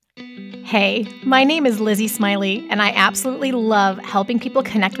Hey, my name is Lizzie Smiley, and I absolutely love helping people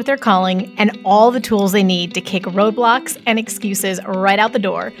connect with their calling and all the tools they need to kick roadblocks and excuses right out the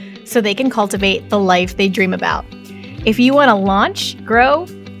door so they can cultivate the life they dream about. If you want to launch, grow,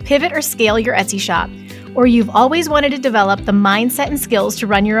 pivot, or scale your Etsy shop, or you've always wanted to develop the mindset and skills to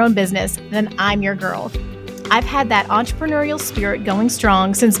run your own business, then I'm your girl. I've had that entrepreneurial spirit going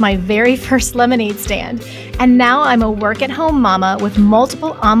strong since my very first lemonade stand, and now I'm a work-at-home mama with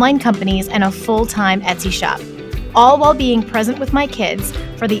multiple online companies and a full-time Etsy shop, all while being present with my kids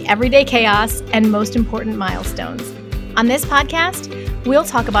for the everyday chaos and most important milestones. On this podcast, we'll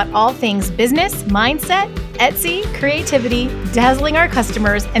talk about all things business, mindset, Etsy, creativity, dazzling our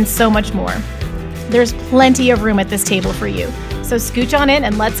customers, and so much more. There's plenty of room at this table for you, so scooch on in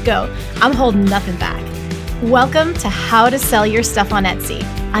and let's go. I'm holding nothing back. Welcome to How to Sell Your Stuff on Etsy.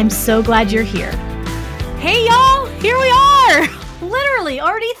 I'm so glad you're here. Hey y'all, here we are! Literally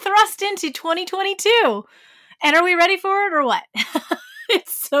already thrust into 2022. And are we ready for it or what?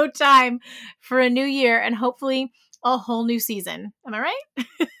 It's so time for a new year and hopefully a whole new season. Am I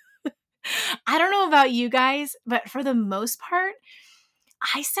right? I don't know about you guys, but for the most part,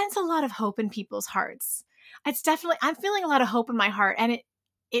 I sense a lot of hope in people's hearts. I'm feeling a lot of hope in my heart, and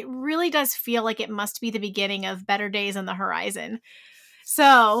it really does feel like it must be the beginning of better days on the horizon.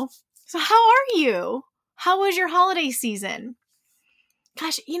 So how are you? How was your holiday season?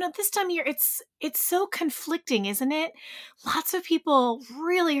 Gosh, this time of year, it's so conflicting, isn't it? Lots of people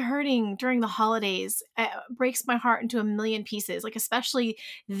really hurting during the holidays. Breaks my heart into a million pieces, like especially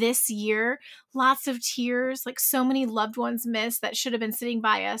this year. Lots of tears, like so many loved ones missed that should have been sitting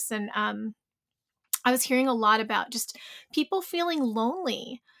by us. And I was hearing a lot about just people feeling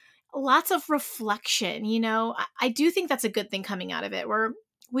lonely. Lots of reflection, I do think that's a good thing coming out of it.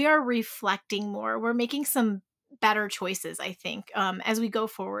 We are reflecting more. We're making some better choices, I think, as we go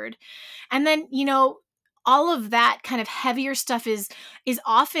forward. And then, all of that kind of heavier stuff is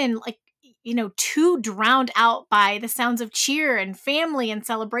often like, too drowned out by the sounds of cheer and family and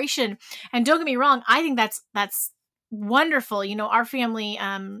celebration. And don't get me wrong, I think that's wonderful.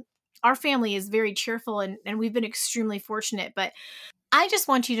 Our family is very cheerful and we've been extremely fortunate, but I just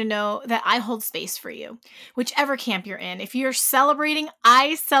want you to know that I hold space for you, whichever camp you're in. If you're celebrating,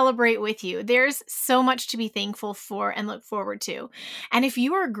 I celebrate with you. There's so much to be thankful for and look forward to. And if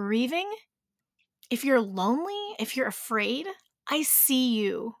you are grieving, if you're lonely, if you're afraid, I see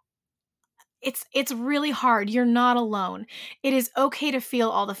you. It's really hard. You're not alone. It is okay to feel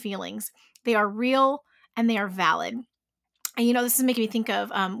all the feelings. They are real and they are valid. And this is making me think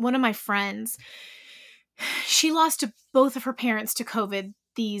of one of my friends. She lost both of her parents to COVID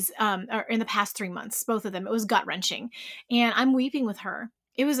or in the past 3 months, both of them. It was gut wrenching, and I'm weeping with her.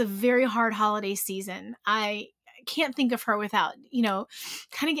 It was a very hard holiday season. I can't think of her without,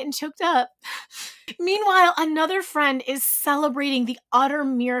 kind of getting choked up. Meanwhile, another friend is celebrating the utter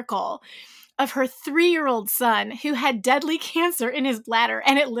miracle of her 3-year-old son who had deadly cancer in his bladder,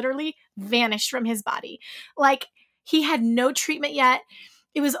 and it literally vanished from his body. Like, he had no treatment yet.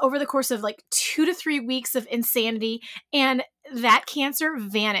 It was over the course of like 2 to 3 weeks of insanity, and that cancer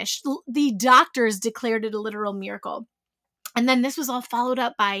vanished. The doctors declared it a literal miracle. And then this was all followed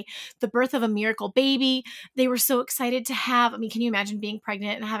up by the birth of a miracle baby. They were so excited to have, can you imagine being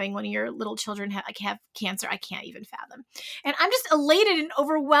pregnant and having one of your little children have cancer? I can't even fathom. And I'm just elated and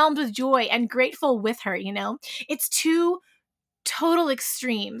overwhelmed with joy and grateful with her, It's two total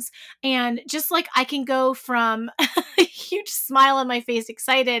extremes. And just like I can go from a huge smile on my face,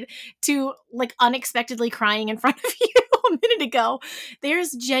 excited, to like unexpectedly crying in front of you a minute ago,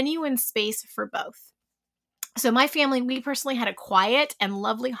 there's genuine space for both. So my family, we personally had a quiet and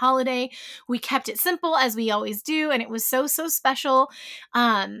lovely holiday. We kept it simple as we always do, and it was so, so special.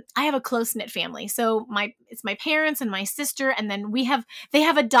 I have a close-knit family. So it's my parents and my sister, and then they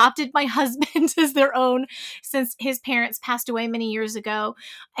have adopted my husband as their own since his parents passed away many years ago.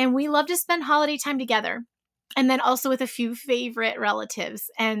 And we love to spend holiday time together. And then also with a few favorite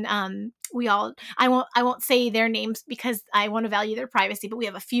relatives. And I won't say their names because I want to value their privacy, but we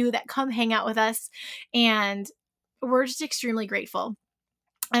have a few that come hang out with us, and we're just extremely grateful.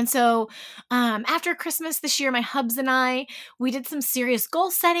 And so after Christmas this year, my hubs and I, we did some serious goal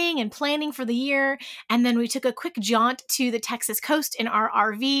setting and planning for the year. And then we took a quick jaunt to the Texas coast in our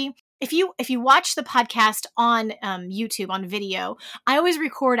RV. If you watch the podcast on YouTube on video, I always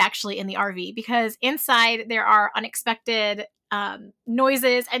record actually in the RV because inside there are unexpected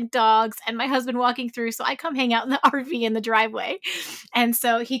noises and dogs and my husband walking through. So I come hang out in the RV in the driveway. And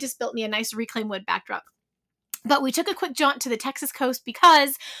so he just built me a nice reclaimed wood backdrop. But we took a quick jaunt to the Texas coast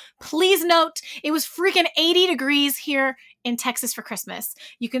because, please note, it was freaking 80 degrees here in Texas for Christmas.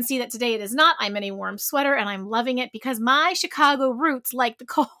 You can see that today it is not. I'm in a warm sweater and I'm loving it because my Chicago roots like the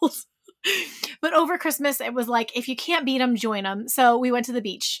cold. But over Christmas, it was like, if you can't beat them, join them. So we went to the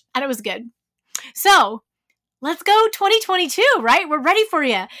beach and it was good. So let's go 2022, right? We're ready for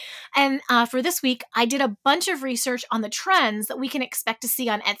you. And for this week, I did a bunch of research on the trends that we can expect to see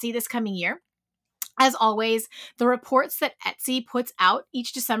on Etsy this coming year. As always, the reports that Etsy puts out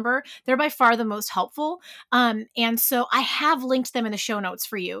each December, they're by far the most helpful. And so I have linked them in the show notes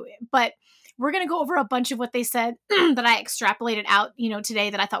for you. But we're going to go over a bunch of what they said that I extrapolated out, today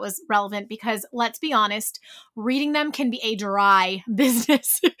that I thought was relevant because let's be honest, reading them can be a dry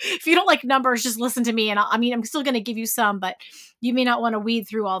business. If you don't like numbers, just listen to me. And I'm still going to give you some, but you may not want to weed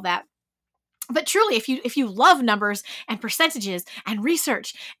through all that. But truly, if you love numbers and percentages and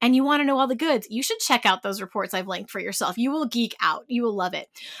research and you want to know all the goods, you should check out those reports I've linked for yourself. You will geek out. You will love it.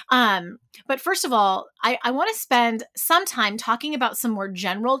 But first of all, I want to spend some time talking about some more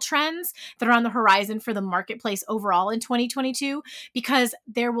general trends that are on the horizon for the marketplace overall in 2022, because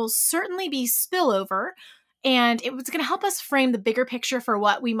there will certainly be spillover, and it was going to help us frame the bigger picture for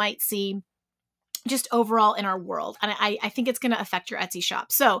what we might see just overall in our world. And I think it's going to affect your Etsy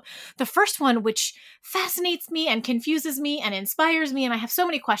shop. So the first one, which fascinates me and confuses me and inspires me, and I have so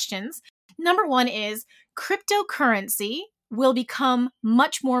many questions. Number one is cryptocurrency will become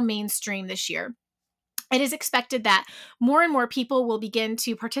much more mainstream this year. It is expected that more and more people will begin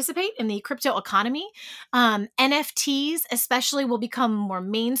to participate in the crypto economy. NFTs especially will become more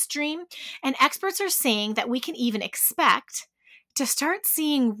mainstream. And experts are saying that we can even expect to start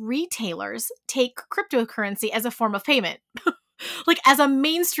seeing retailers take cryptocurrency as a form of payment, like as a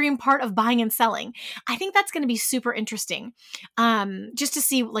mainstream part of buying and selling. I think that's going to be super interesting, just to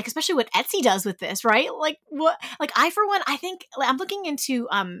see, like, especially what Etsy does with this, right? I think I'm looking into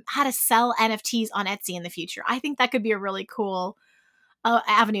how to sell NFTs on Etsy in the future. I think that could be a really cool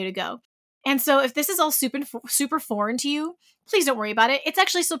avenue to go. And so if this is all super foreign to you, please don't worry about it. It's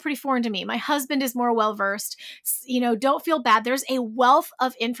actually still pretty foreign to me. My husband is more well-versed. Don't feel bad. There's a wealth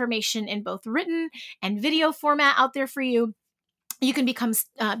of information in both written and video format out there for you. You can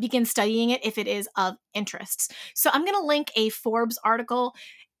begin studying it if it is of interest. So I'm going to link a Forbes article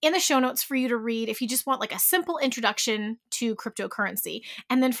in the show notes for you to read if you just want like a simple introduction to cryptocurrency.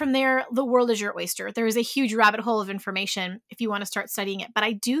 And then from there, the world is your oyster. There is a huge rabbit hole of information if you want to start studying it. But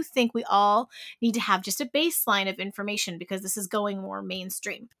I do think we all need to have just a baseline of information because this is going more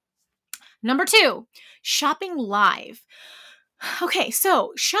mainstream. Number two, shopping live. Okay,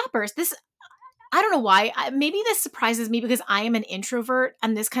 so shoppers, I don't know why. Maybe this surprises me because I am an introvert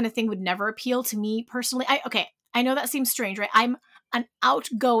and this kind of thing would never appeal to me personally. I know that seems strange, right? I'm an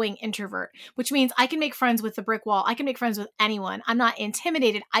outgoing introvert, which means I can make friends with the brick wall. I can make friends with anyone. I'm not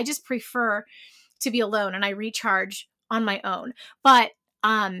intimidated. I just prefer to be alone and I recharge on my own. But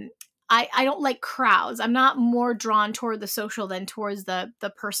I don't like crowds. I'm not more drawn toward the social than towards the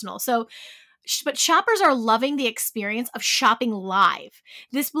personal. But shoppers are loving the experience of shopping live.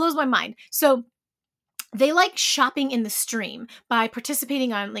 This blows my mind. So they like shopping in the stream by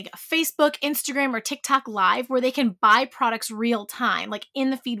participating on like Facebook, Instagram, or TikTok Live, where they can buy products real time, like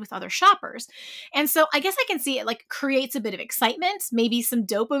in the feed with other shoppers. And so I guess I can see it like creates a bit of excitement, maybe some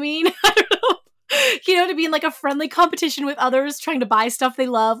dopamine. I don't know, to be in like a friendly competition with others trying to buy stuff they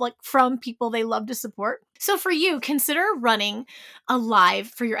love, like from people they love to support. So for you, consider running a live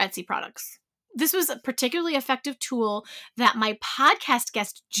for your Etsy products. This was a particularly effective tool that my podcast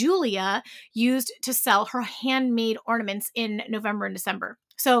guest, Julia, used to sell her handmade ornaments in November and December.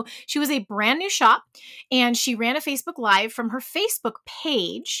 So she was a brand new shop and she ran a Facebook Live from her Facebook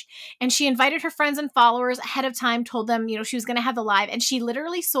page and she invited her friends and followers ahead of time, told them, she was going to have the live, and she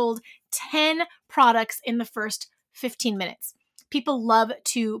literally sold 10 products in the first 15 minutes. People love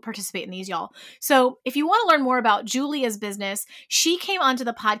to participate in these, y'all. So if you want to learn more about Julia's business, she came onto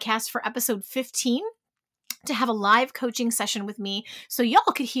the podcast for episode 15 to have a live coaching session with me so y'all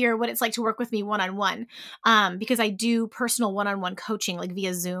could hear what it's like to work with me one-on-one, because I do personal one-on-one coaching like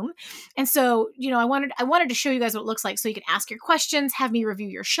via Zoom. And so, I wanted to show you guys what it looks like so you can ask your questions, have me review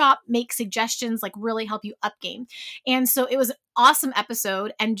your shop, make suggestions, like really help you up game. And so it was an awesome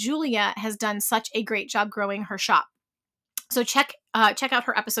episode, and Julia has done such a great job growing her shop. So check out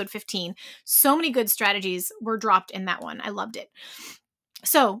her episode 15. So many good strategies were dropped in that one. I loved it.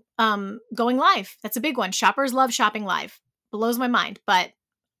 So going live, that's a big one. Shoppers love shopping live. Blows my mind, but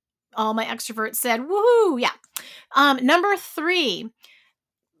all my extroverts said, woohoo, yeah. Number 3.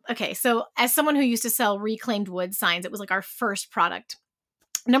 Okay, so as someone who used to sell reclaimed wood signs, it was like our first product.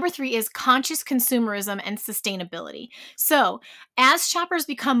 Number 3 is conscious consumerism and sustainability. So, as shoppers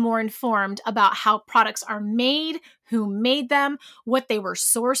become more informed about how products are made, who made them, what they were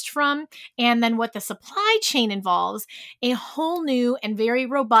sourced from, and then what the supply chain involves, a whole new and very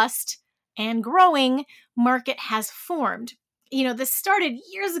robust and growing market has formed. This started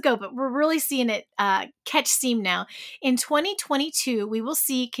years ago, but we're really seeing it catch steam now. In 2022, we will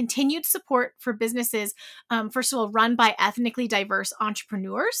see continued support for businesses, first of all, run by ethnically diverse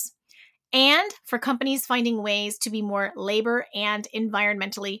entrepreneurs, and for companies finding ways to be more labor and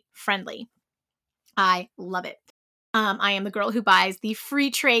environmentally friendly. I love it. I am the girl who buys the free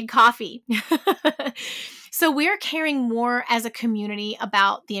trade coffee. So we're caring more as a community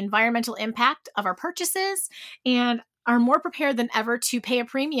about the environmental impact of our purchases and are more prepared than ever to pay a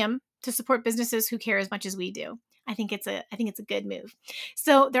premium to support businesses who care as much as we do. I think it's a good move.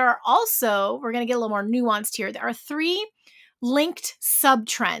 So there are also, we're going to get a little more nuanced here. There are 3 linked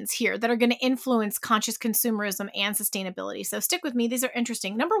sub-trends here that are going to influence conscious consumerism and sustainability. So stick with me. These are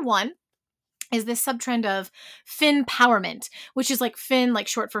interesting. Number 1 is this subtrend of finpowerment, which is like fin, like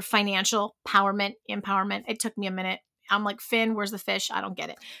short for financial empowerment. It took me a minute. I'm like, Finn, where's the fish? I don't get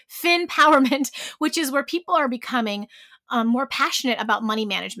it. Finpowerment, which is where people are becoming more passionate about money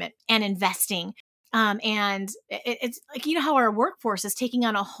management and investing. And it's like, how our workforce is taking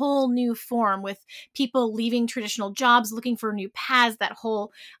on a whole new form with people leaving traditional jobs, looking for new paths, that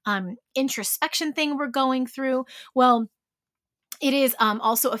whole introspection thing we're going through. Well, it is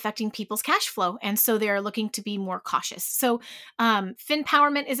also affecting people's cash flow, and so they are looking to be more cautious. So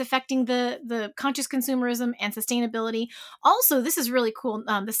finpowerment is affecting the conscious consumerism and sustainability. Also, this is really cool.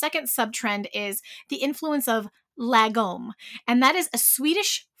 The second sub-trend is the influence of lagom, and that is a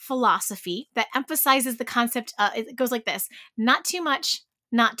Swedish philosophy that emphasizes the concept. It goes like this: not too much,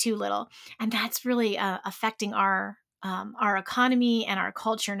 not too little, and that's really affecting our economy and our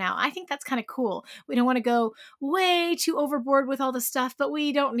culture now. I think that's kind of cool. We don't want to go way too overboard with all the stuff, but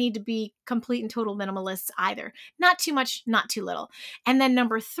we don't need to be complete and total minimalists either. Not too much, not too little. And then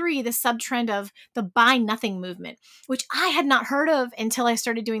number 3, the sub-trend of the buy nothing movement, which I had not heard of until I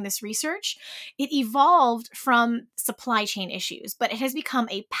started doing this research. It evolved from supply chain issues, but it has become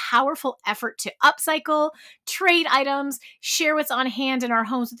a powerful effort to upcycle, trade items, share what's on hand in our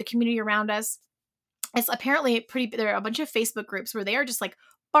homes with the community around us. It's apparently there are a bunch of Facebook groups where they are just like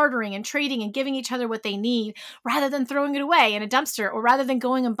bartering and trading and giving each other what they need rather than throwing it away in a dumpster, or rather than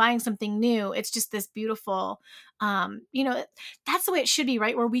going and buying something new. It's just this beautiful, that's the way it should be,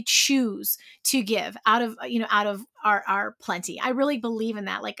 right? Where we choose to give out of our plenty. I really believe in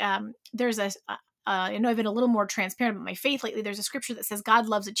that. Like, there's I know I've been a little more transparent about my faith lately. There's a scripture that says God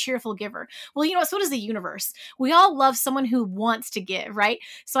loves a cheerful giver. Well, so does the universe. We all love someone who wants to give, right?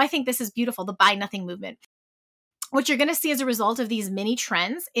 So I think this is beautiful, the buy nothing movement. What you're going to see as a result of these mini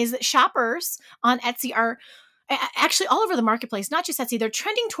trends is that shoppers on Etsy are actually all over the marketplace, not just Etsy, they're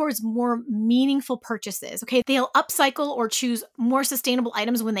trending towards more meaningful purchases. Okay. They'll upcycle or choose more sustainable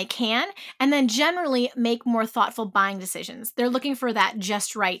items when they can, and then generally make more thoughtful buying decisions. They're looking for that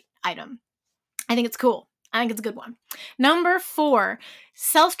just right item. I think it's cool. I think it's a good one. Number 4,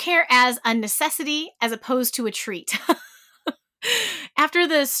 self-care as a necessity as opposed to a treat. After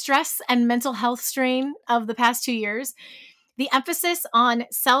the stress and mental health strain of the past 2 years, the emphasis on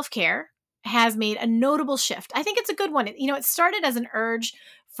self-care has made a notable shift. I think it's a good one. It started as an urge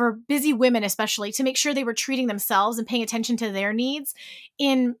for busy women, especially, to make sure they were treating themselves and paying attention to their needs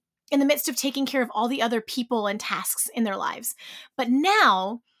in the midst of taking care of all the other people and tasks in their lives. But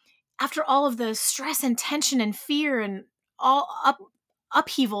now, after all of the stress and tension and fear and all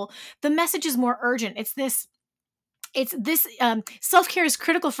upheaval, the message is more urgent. It's this self-care is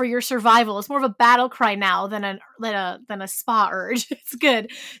critical for your survival. It's more of a battle cry now than a spa urge. It's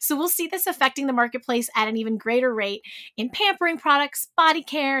good. So we'll see this affecting the marketplace at an even greater rate in pampering products, body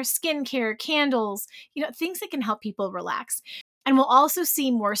care, skin care, candles, things that can help people relax. And we'll also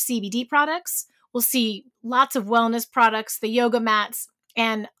see more CBD products. We'll see lots of wellness products, the yoga mats,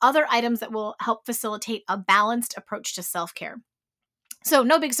 and other items that will help facilitate a balanced approach to self-care. So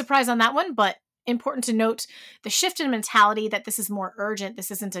no big surprise on that one, but important to note the shift in mentality that this is more urgent. This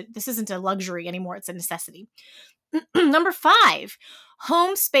isn't a luxury anymore. It's a necessity. Number 5,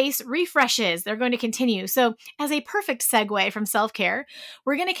 home space refreshes. They're going to continue. So as a perfect segue from self-care,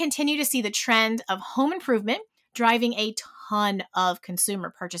 we're going to continue to see the trend of home improvement driving a ton of consumer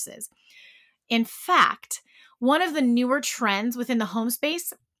purchases. In fact, one of the newer trends within the home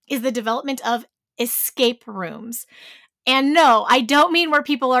space is the development of escape rooms. And no, I don't mean where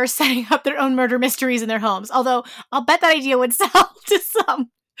people are setting up their own murder mysteries in their homes, although I'll bet that idea would sell to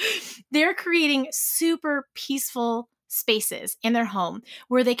some. They're creating super peaceful spaces in their home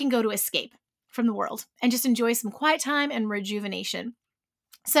where they can go to escape from the world and just enjoy some quiet time and rejuvenation.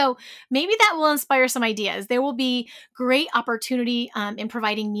 So maybe that will inspire some ideas. There will be great opportunity in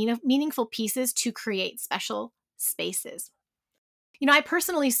providing meaningful pieces to create special spaces. I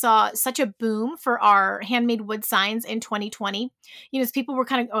personally saw such a boom for our handmade wood signs in 2020. As people were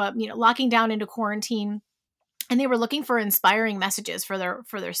kind of, locking down into quarantine, and they were looking for inspiring messages for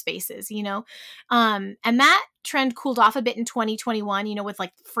their spaces, and that trend cooled off a bit in 2021, with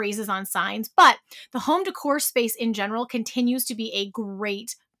like phrases on signs. But the home decor space in general continues to be a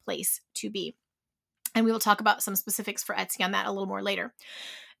great place to be. And we will talk about some specifics for Etsy on that a little more later.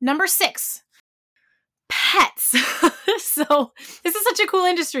 Number 6, pets. So this is such a cool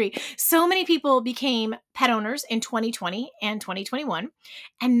industry. So many people became pet owners in 2020 and 2021,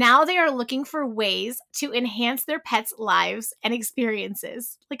 and now they are looking for ways to enhance their pets' lives and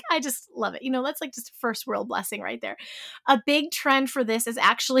experiences. Like, I just love it. That's like just a first world blessing right there. A big trend for this is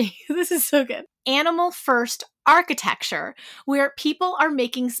actually, this is so good, animal first architecture, where people are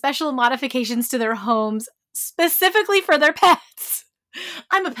making special modifications to their homes specifically for their pets.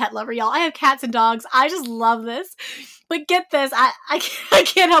 I'm a pet lover, y'all. I have cats and dogs. I just love this. But get this, I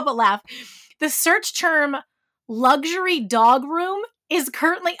can't help but laugh. The search term luxury dog room is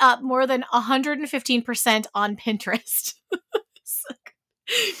currently up more than 115% on Pinterest.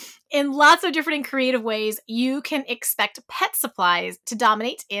 In lots of different and creative ways, you can expect pet supplies to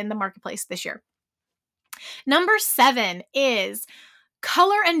dominate in the marketplace this year. Number 7 is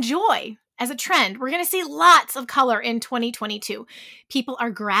color and joy. As a trend, we're going to see lots of color in 2022. People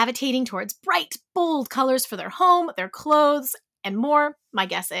are gravitating towards bright, bold colors for their home, their clothes, and more. My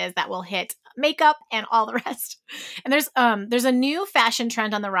guess is that will hit makeup and all the rest. And there's a new fashion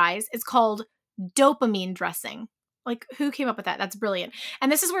trend on the rise. It's called dopamine dressing. Like, who came up with that? That's brilliant.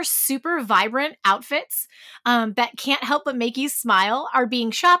 And this is where super vibrant outfits that can't help but make you smile are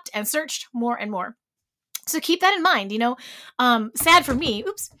being shopped and searched more and more. So keep that in mind, sad for me,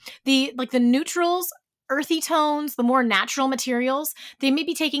 the neutrals, earthy tones, the more natural materials, they may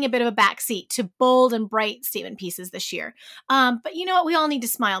be taking a bit of a backseat to bold and bright statement pieces this year. But you know what? We all need to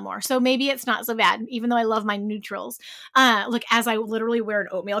smile more. So maybe it's not so bad, even though I love my neutrals. Look, as I literally wear an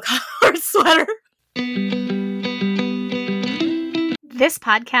oatmeal colored sweater. This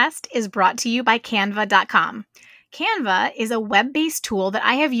podcast is brought to you by Canva.com. Canva is a web-based tool that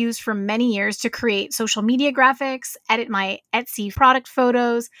I have used for many years to create social media graphics, edit my Etsy product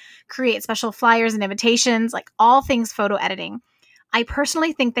photos, create special flyers and invitations, like all things photo editing. I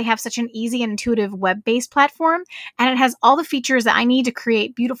personally think they have such an easy and intuitive web-based platform, and it has all the features that I need to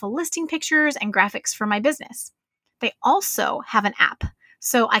create beautiful listing pictures and graphics for my business. They also have an app,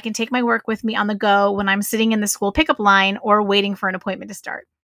 so I can take my work with me on the go when I'm sitting in the school pickup line or waiting for an appointment to start.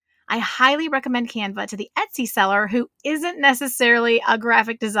 I highly recommend Canva to the Etsy seller who isn't necessarily a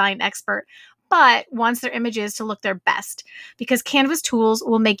graphic design expert, but wants their images to look their best, because Canva's tools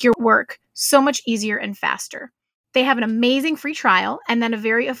will make your work so much easier and faster. They have an amazing free trial and then a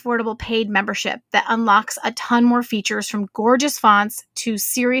very affordable paid membership that unlocks a ton more features, from gorgeous fonts to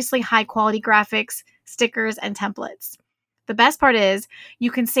seriously high quality graphics, stickers, and templates. The best part is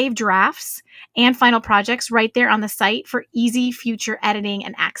you can save drafts and final projects right there on the site for easy future editing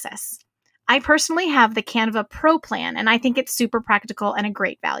and access. I personally have the Canva Pro plan, and I think it's super practical and a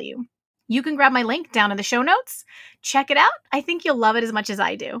great value. You can grab my link down in the show notes. Check it out. I think you'll love it as much as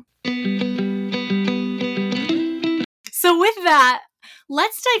I do. So with that,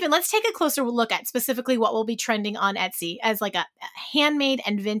 let's dive in. Let's take a closer look at specifically what will be trending on Etsy as like a handmade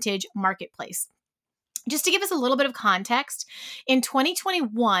and vintage marketplace. Just to give us a little bit of context, in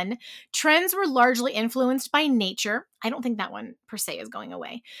 2021, trends were largely influenced by nature. I don't think that one per se is going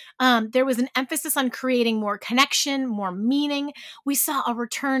away. There was an emphasis on creating more connection, more meaning. We saw a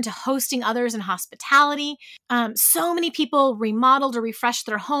return to hosting others in hospitality. So many people remodeled or refreshed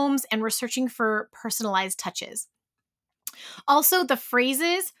their homes and were searching for personalized touches. Also, the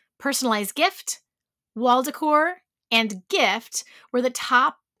phrases personalized gift, wall decor, and gift were the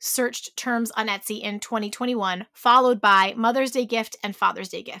top searched terms on Etsy in 2021, followed by Mother's Day gift and Father's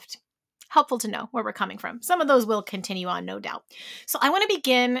Day gift. Helpful to know where we're coming from. Some of those will continue on, no doubt. So I want to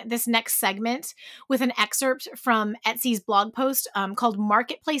begin this next segment with an excerpt from Etsy's blog post called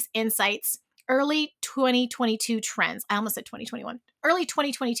Marketplace Insights, Early 2022 Trends. I almost said 2021. Early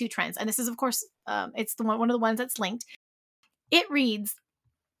 2022 Trends. And this is, of course, it's one of the ones that's linked. It reads,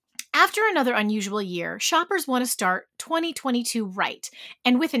 After another unusual year, shoppers want to start 2022 right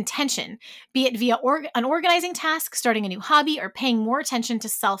and with intention, be it via an organizing task, starting a new hobby, or paying more attention to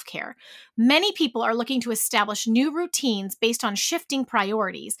self-care. Many people are looking to establish new routines based on shifting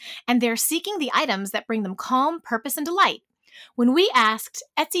priorities, and they're seeking the items that bring them calm, purpose, and delight. When we asked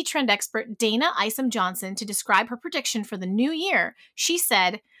Etsy trend expert Dana Isom Johnson to describe her prediction for the new year, she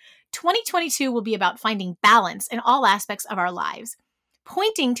said, 2022 will be about finding balance in all aspects of our lives,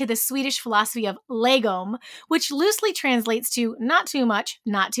 pointing to the Swedish philosophy of lagom, which loosely translates to not too much,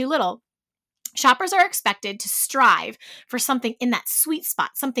 not too little. Shoppers are expected to strive for something in that sweet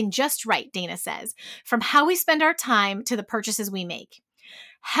spot, something just right, Dana says, from how we spend our time to the purchases we make.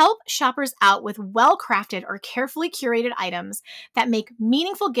 Help shoppers out with well-crafted or carefully curated items that make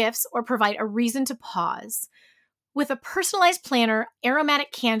meaningful gifts or provide a reason to pause. With a personalized planner,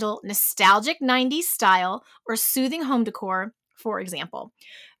 aromatic candle, nostalgic 90s style, or soothing home decor, for example,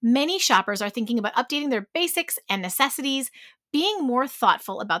 many shoppers are thinking about updating their basics and necessities, being more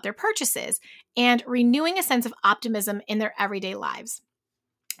thoughtful about their purchases, and renewing a sense of optimism in their everyday lives.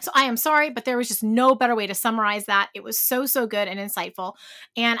 So I am sorry, but there was just no better way to summarize that. It was so good and insightful.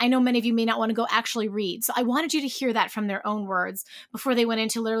 And I know many of you may not want to go actually read. So I wanted you to hear that from their own words before they went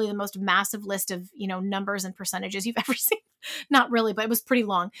into literally the most massive list of, numbers and percentages you've ever seen. Not really, but it was pretty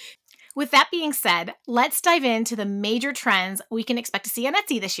long. With that being said, let's dive into the major trends we can expect to see on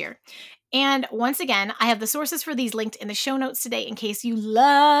Etsy this year. And once again, I have the sources for these linked in the show notes today in case you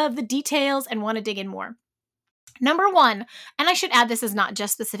love the details and want to dig in more. Number one, and I should add this is not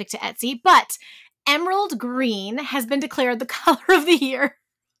just specific to Etsy, but emerald green has been declared the color of the year.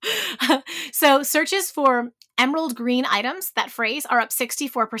 So searches for emerald green items, that phrase, are up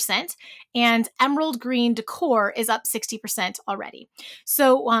 64%, and emerald green decor is up 60% already.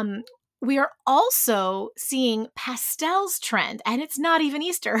 So we are also seeing pastels trend, and it's not even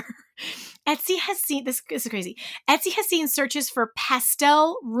Easter. Etsy has seen, this is crazy, Etsy has seen searches for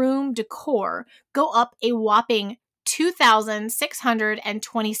pastel room decor go up a whopping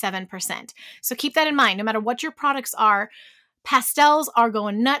 2,627%. So keep that in mind. No matter what your products are, pastels are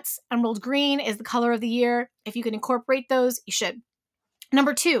going nuts. Emerald green is the color of the year. If you can incorporate those, you should.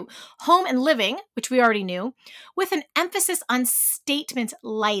 Number two, home and living, which we already knew, with an emphasis on statement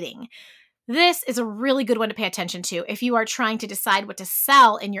lighting. This is a really good one to pay attention to if you are trying to decide what to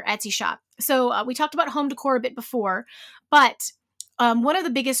sell in your Etsy shop. So we talked about home decor a bit before, but one of the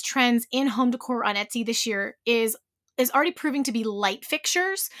biggest trends in home decor on Etsy this year is already proving to be light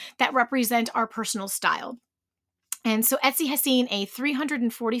fixtures that represent our personal style. And so Etsy has seen a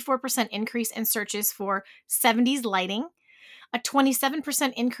 344% increase in searches for 70s lighting, a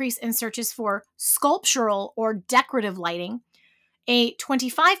 27% increase in searches for sculptural or decorative lighting, a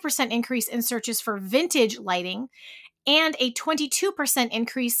 25% increase in searches for vintage lighting, and a 22%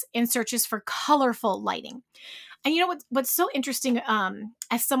 increase in searches for colorful lighting. And you know what's so interesting,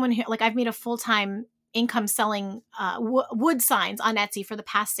 as someone who, I've made a full-time income selling wood signs on Etsy for the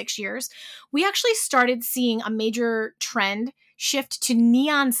past 6 years, we actually started seeing a major trend shift to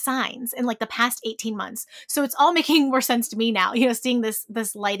neon signs in the past 18 months. So it's all making more sense to me now, seeing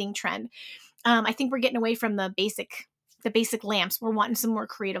this lighting trend. I think we're getting away from the basic lamps. We're wanting some more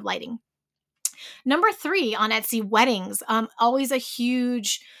creative lighting. Number three on Etsy, weddings. Always a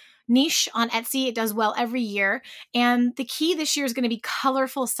huge niche on Etsy. It does well every year. And the key this year is going to be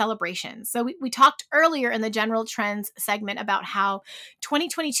colorful celebrations. So we talked earlier in the general trends segment about how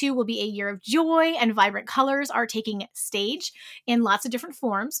 2022 will be a year of joy and vibrant colors are taking stage in lots of different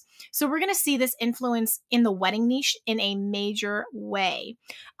forms. So we're going to see this influence in the wedding niche in a major way.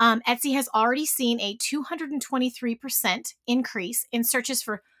 Etsy has already seen a 223% increase in searches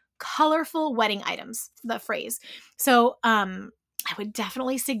for colorful wedding items, the phrase. So, I would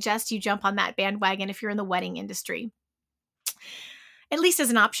definitely suggest you jump on that bandwagon if you're in the wedding industry, at least as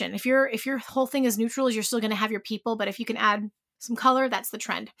an option. If your whole thing is neutral, you're still going to have your people, but if you can add some color, that's the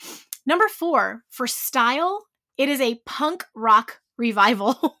trend. Number four, for style, it is a punk rock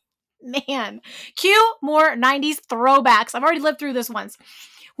revival. Man, cue more 90s throwbacks. I've already lived through this once.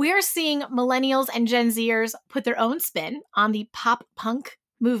 We are seeing millennials and Gen Zers put their own spin on the pop punk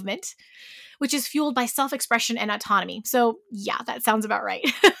movement, which is fueled by self-expression and autonomy. So yeah, that sounds about right.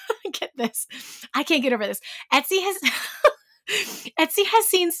 Get this. I can't get over this. Etsy has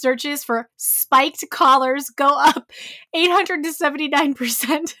seen searches for spiked collars go up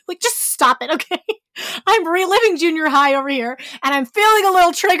 879%. Just stop it, okay? I'm reliving junior high over here, and I'm feeling a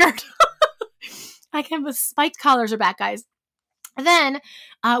little triggered. I can't believe spiked collars are back, guys. Then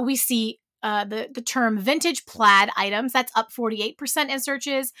we see the term vintage plaid items. That's up 48% in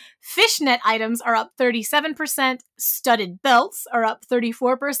searches. Fishnet items are up 37%. Studded belts are up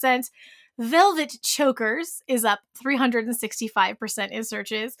 34%. Velvet chokers is up 365% in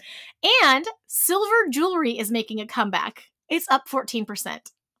searches. And silver jewelry is making a comeback. It's up 14%.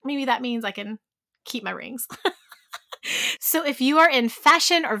 Maybe that means I can keep my rings. So if you are in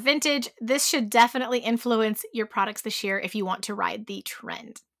fashion or vintage, this should definitely influence your products this year if you want to ride the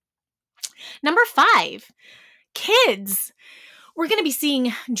trend. Number 5, kids. We're going to be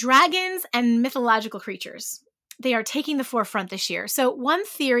seeing dragons and mythological creatures. They are taking the forefront this year. So one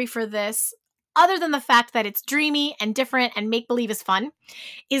theory for this, other than the fact that it's dreamy and different and make-believe is fun,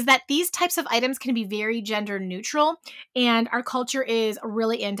 is that these types of items can be very gender neutral, and our culture is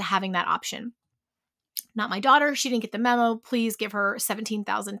really into having that option. Not my daughter. She didn't get the memo. Please give her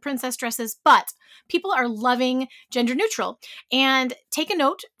 17,000 princess dresses. But people are loving gender neutral. And take a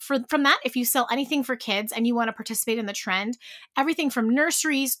note from that. If you sell anything for kids and you want to participate in the trend, everything from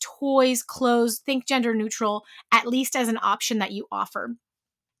nurseries, toys, clothes, think gender neutral, at least as an option that you offer.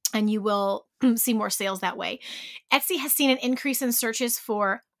 And you will see more sales that way. Etsy has seen an increase in searches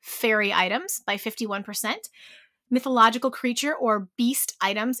for fairy items by 51%. Mythological creature or beast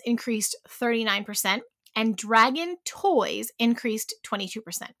items increased 39%. And dragon toys increased 22%.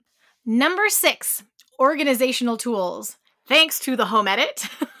 Number 6, organizational tools. Thanks to the home edit.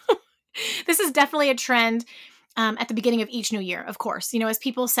 This is definitely a trend at the beginning of each new year, of course. As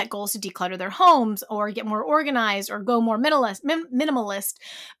people set goals to declutter their homes or get more organized or go more minimalist.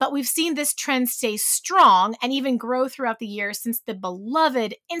 But we've seen this trend stay strong and even grow throughout the year since the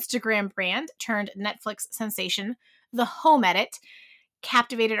beloved Instagram brand turned Netflix sensation, The Home Edit,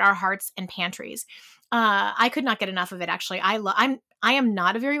 captivated our hearts and pantries. I could not get enough of it, actually. I am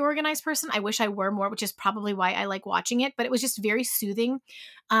not a very organized person. I wish I were more, which is probably why I like watching it, but it was just very soothing.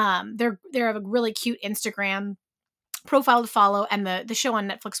 They're a really cute Instagram profile to follow, and the show on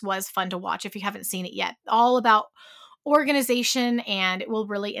Netflix was fun to watch if you haven't seen it yet. All about organization, and it will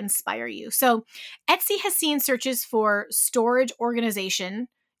really inspire you. So Etsy has seen searches for storage organization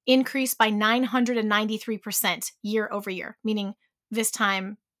increase by 993% year over year, meaning this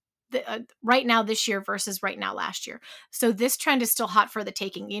time right now this year versus right now last year. So this trend is still hot for the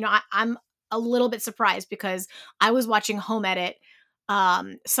taking. I'm a little bit surprised because I was watching Home Edit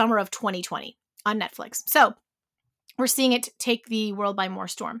summer of 2020 on Netflix. So we're seeing it take the world by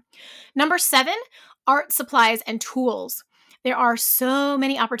storm. Number 7, art supplies and tools. There are so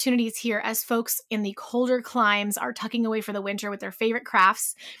many opportunities here as folks in the colder climes are tucking away for the winter with their favorite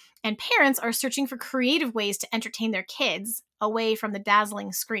crafts, and parents are searching for creative ways to entertain their kids away from the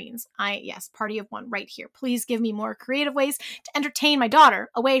dazzling screens. Yes, party of one right here. Please give me more creative ways to entertain my daughter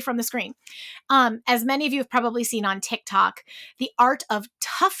away from the screen. As many of you have probably seen on TikTok, the art of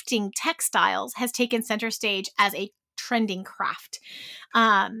tufting textiles has taken center stage as a trending craft.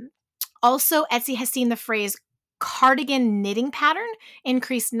 Also, Etsy has seen the phrase cardigan knitting pattern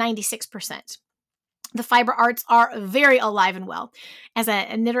increase 96%. The fiber arts are very alive and well. As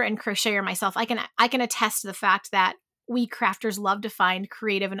a knitter and crocheter myself, I can attest to the fact that we crafters love to find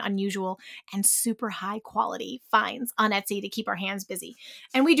creative and unusual and super high quality finds on Etsy to keep our hands busy.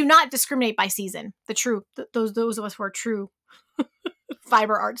 And we do not discriminate by season. Those of us who are true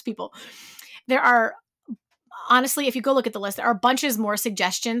fiber arts people. There are, honestly, if you go look at the list, there are bunches more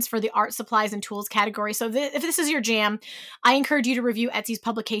suggestions for the art supplies and tools category. So if this is your jam, I encourage you to review Etsy's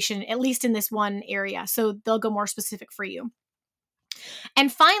publication, at least in this one area. So they'll go more specific for you. And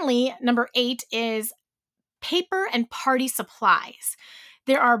finally, number 8 is paper and party supplies.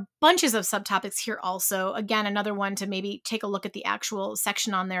 There are bunches of subtopics here also. Again, another one to maybe take a look at the actual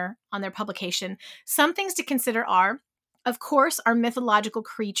section on their publication. Some things to consider are, of course, our mythological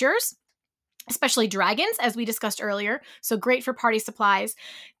creatures, especially dragons, as we discussed earlier. So great for party supplies.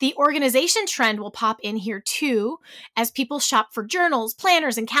 The organization trend will pop in here too, as people shop for journals,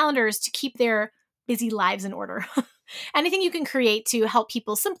 planners, and calendars to keep their busy lives in order. Anything you can create to help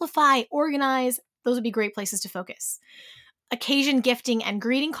people simplify, organize, those would be great places to focus. Occasion gifting and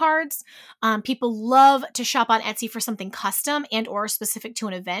greeting cards. People love to shop on Etsy for something custom and or specific to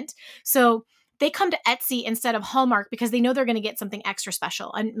an event. So they come to Etsy instead of Hallmark because they know they're going to get something extra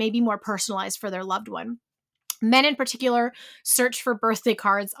special and maybe more personalized for their loved one. Men in particular search for birthday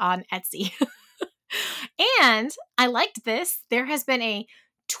cards on Etsy. And I liked this. There has been a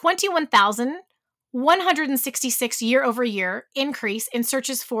 21,166 year over year increase in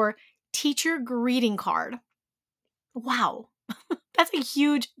searches for teacher greeting card. Wow, that's a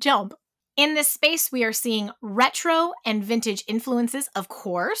huge jump. In this space, we are seeing retro and vintage influences, of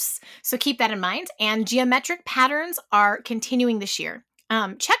course, so keep that in mind. And geometric patterns are continuing this year.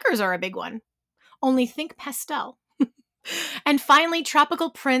 Checkers are a big one. Only think pastel. And finally,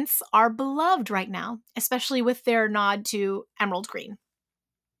 tropical prints are beloved right now, especially with their nod to emerald green.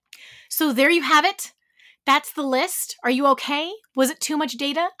 So there you have it. That's the list. Are you okay? Was it too much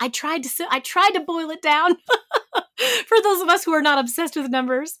data? I tried to boil it down for those of us who are not obsessed with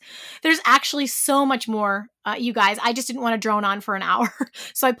numbers. There's actually so much more, you guys. I just didn't want to drone on for an hour.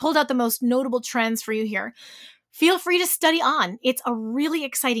 So I pulled out the most notable trends for you here. Feel free to study on. It's a really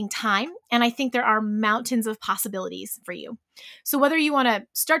exciting time, and I think there are mountains of possibilities for you. So whether you want to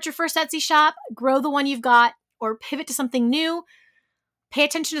start your first Etsy shop, grow the one you've got, or pivot to something new, pay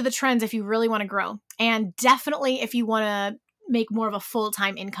attention to the trends if you really want to grow. And definitely if you want to make more of a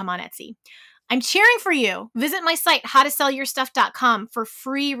full-time income on Etsy. I'm cheering for you. Visit my site, howtosellyourstuff.com, for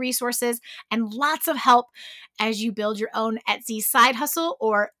free resources and lots of help as you build your own Etsy side hustle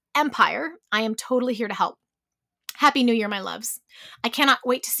or empire. I am totally here to help. Happy New Year, my loves. I cannot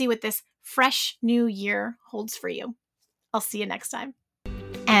wait to see what this fresh new year holds for you. I'll see you next time.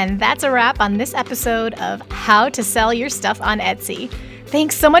 And that's a wrap on this episode of How to Sell Your Stuff on Etsy.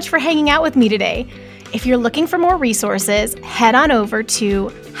 Thanks so much for hanging out with me today. If you're looking for more resources, head on over to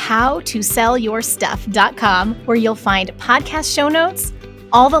howtosellyourstuff.com, where you'll find podcast show notes,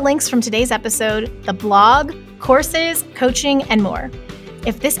 all the links from today's episode, the blog, courses, coaching, and more.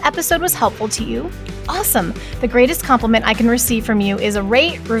 If this episode was helpful to you, awesome. The greatest compliment I can receive from you is a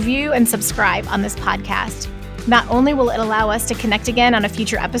rate, review, and subscribe on this podcast. Not only will it allow us to connect again on a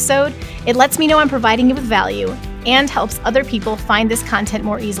future episode, it lets me know I'm providing you with value and helps other people find this content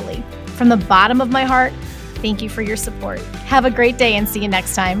more easily. From the bottom of my heart, thank you for your support. Have a great day and see you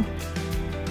next time.